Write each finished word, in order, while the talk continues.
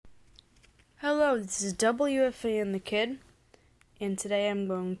Hello, this is WFA and the Kid, and today I'm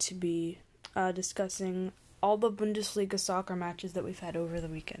going to be discussing all the Bundesliga soccer matches that we've had over the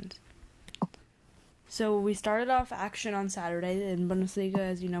weekend. So we started off action on Saturday, and Bundesliga,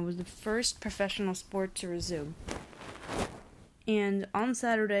 as you know, was the first professional sport to resume. And on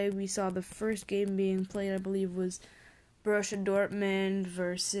Saturday, we saw the first game being played, I believe, was Borussia Dortmund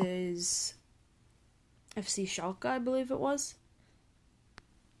versus FC Schalke, I believe it was.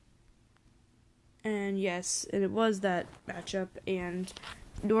 And yes, it was that matchup, and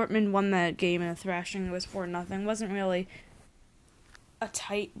Dortmund won that game in a thrashing. It was 4-0. It wasn't really a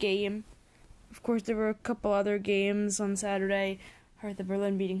tight game. Of course, there were a couple other games on Saturday. Hertha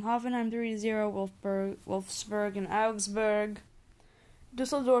Berlin beating Hoffenheim 3-0, Wolfsburg and Augsburg.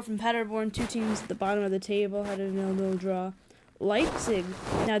 Düsseldorf and Paderborn, two teams at the bottom of the table, had a 0-0 draw. Leipzig,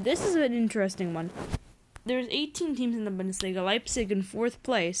 now this is an interesting one. There's 18 teams in the Bundesliga. Leipzig in 4th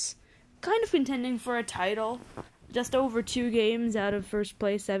place, kind of contending for a title, just over 2 games out of first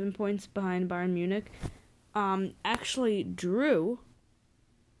place, 7 points behind Bayern Munich. Actually drew.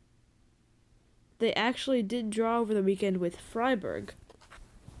 They actually did draw over the weekend with Freiburg.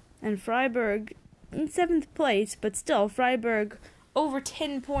 And Freiburg in 7th place, but still, Freiburg over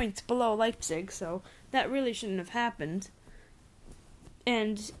 10 points below Leipzig, so that really shouldn't have happened.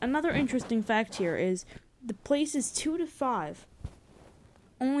 And another interesting fact here is the places 2 to 5.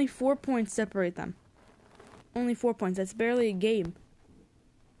 Only 4 points separate them. Only 4 points. That's barely a game.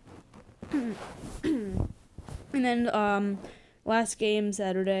 And then, last game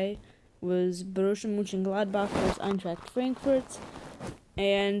Saturday was Borussia Mönchengladbach versus Eintracht Frankfurt.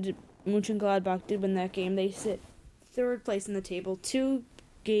 And Mönchengladbach did win that game. They sit 3rd place in the table, 2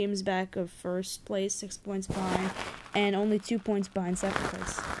 games back of first place, 6 points behind, and only 2 points behind 2nd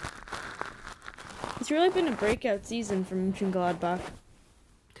place. It's really been a breakout season for Mönchengladbach,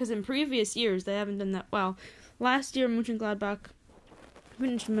 because in previous years, they haven't done that well. Last year, Mönchengladbach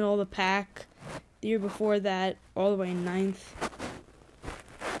finished middle of the pack. The year before that, all the way in 9th.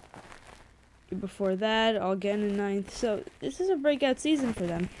 The year before that, all again in 9th. So, this is a breakout season for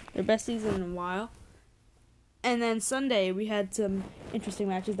them. Their best season in a while. And then Sunday, we had some interesting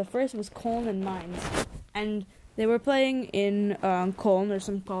matches. The first was Köln and Mainz. And they were playing in Köln. There's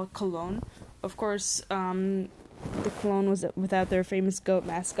something called Cologne. Of course, the Cologne was without their famous goat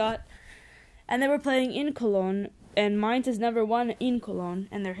mascot. And they were playing in Cologne, and Mainz has never won in Cologne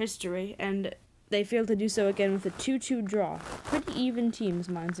in their history, and they failed to do so again with a 2-2 draw. Pretty even teams,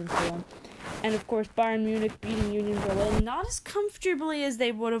 Mainz and Cologne. And of course, Bayern Munich beating Union Berlin, not as comfortably as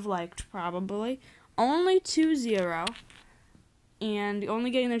they would have liked, probably. Only 2-0, and only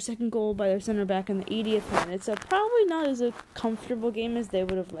getting their second goal by their center back in the 80th minute, so probably not as a comfortable game as they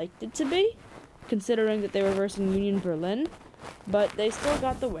would have liked it to be, considering that they were versing Union Berlin, but they still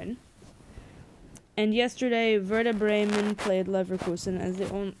got the win. And yesterday, Werder Bremen played Leverkusen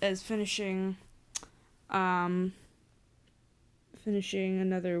as finishing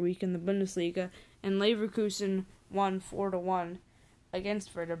another week in the Bundesliga, and Leverkusen won 4-1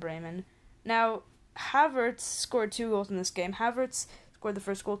 against Werder Bremen. Now, Havertz scored 2 goals in this game. Havertz scored the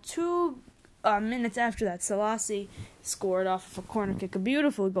first goal 2 minutes after that. Selassie scored off of a corner kick, a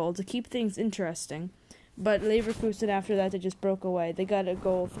beautiful goal to keep things interesting. But Leverkusen after that, they just broke away. They got a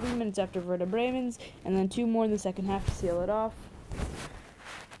goal 3 minutes after Werder Bremen's, and then 2 more in the second half to seal it off.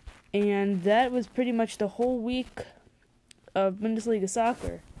 And that was pretty much the whole week of Bundesliga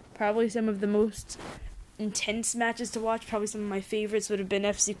soccer. Probably some of the most intense matches to watch. Probably some of my favorites would have been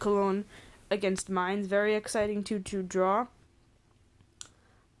FC Cologne against Mainz. Very exciting 2-2 draw.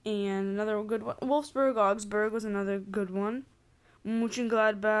 And another good one. Wolfsburg-Augsburg was another good one.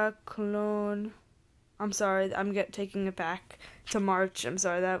 Mönchengladbach, Cologne. I'm sorry, I'm taking it back to March. I'm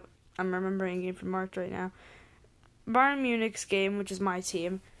sorry, that I'm remembering a game from March right now. Bayern Munich's game, which is my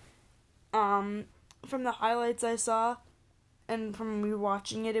team. From the highlights I saw, and from me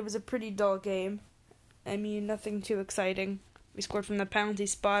watching it, it was a pretty dull game. I mean, nothing too exciting. We scored from the penalty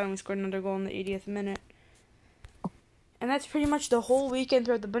spot, and we scored another goal in the 80th minute. And that's pretty much the whole weekend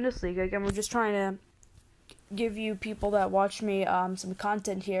throughout the Bundesliga. Again, we're just trying to give you people that watch me some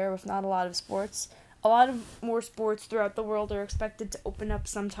content here with not a lot of sports. A lot of more sports throughout the world are expected to open up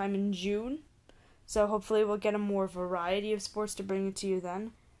sometime in June. So hopefully we'll get a more variety of sports to bring it to you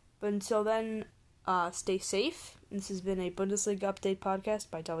then. But until then, stay safe. This has been a Bundesliga Update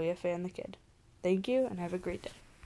podcast by WFA and the Kid. Thank you, and have a great day.